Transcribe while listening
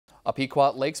A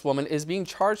Pequot Lakes woman is being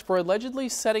charged for allegedly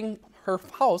setting her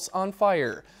house on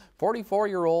fire.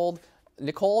 44-year-old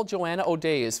Nicole Joanna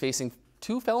O'Day is facing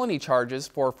 2 felony charges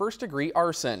for first-degree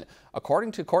arson.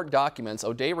 According to court documents,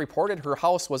 O'Day reported her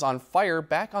house was on fire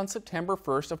back on September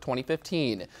 1st of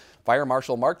 2015. Fire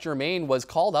Marshal Mark Germain was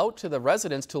called out to the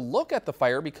residents to look at the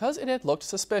fire because it had looked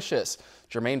suspicious.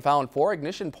 Germain found 4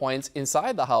 ignition points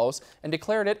inside the house and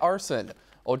declared it arson.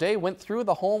 O'Day went through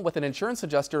the home with an insurance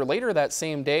adjuster later that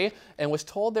same day and was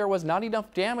told there was not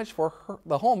enough damage for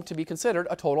the home to be considered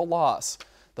a total loss.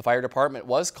 The fire department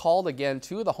was called again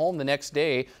to the home the next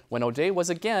day when O'Day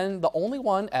was again the only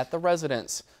one at the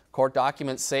residence. Court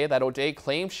documents say that O'Day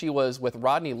claimed she was with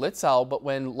Rodney Litzow, but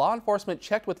when law enforcement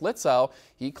checked with Litzow,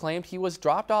 he claimed he was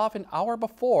dropped off an hour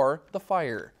before the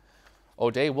fire.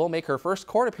 O'Day will make her first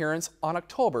court appearance on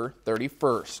October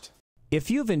 31st. If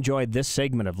you've enjoyed this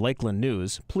segment of Lakeland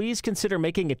News, please consider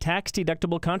making a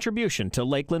tax-deductible contribution to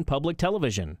Lakeland Public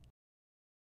Television.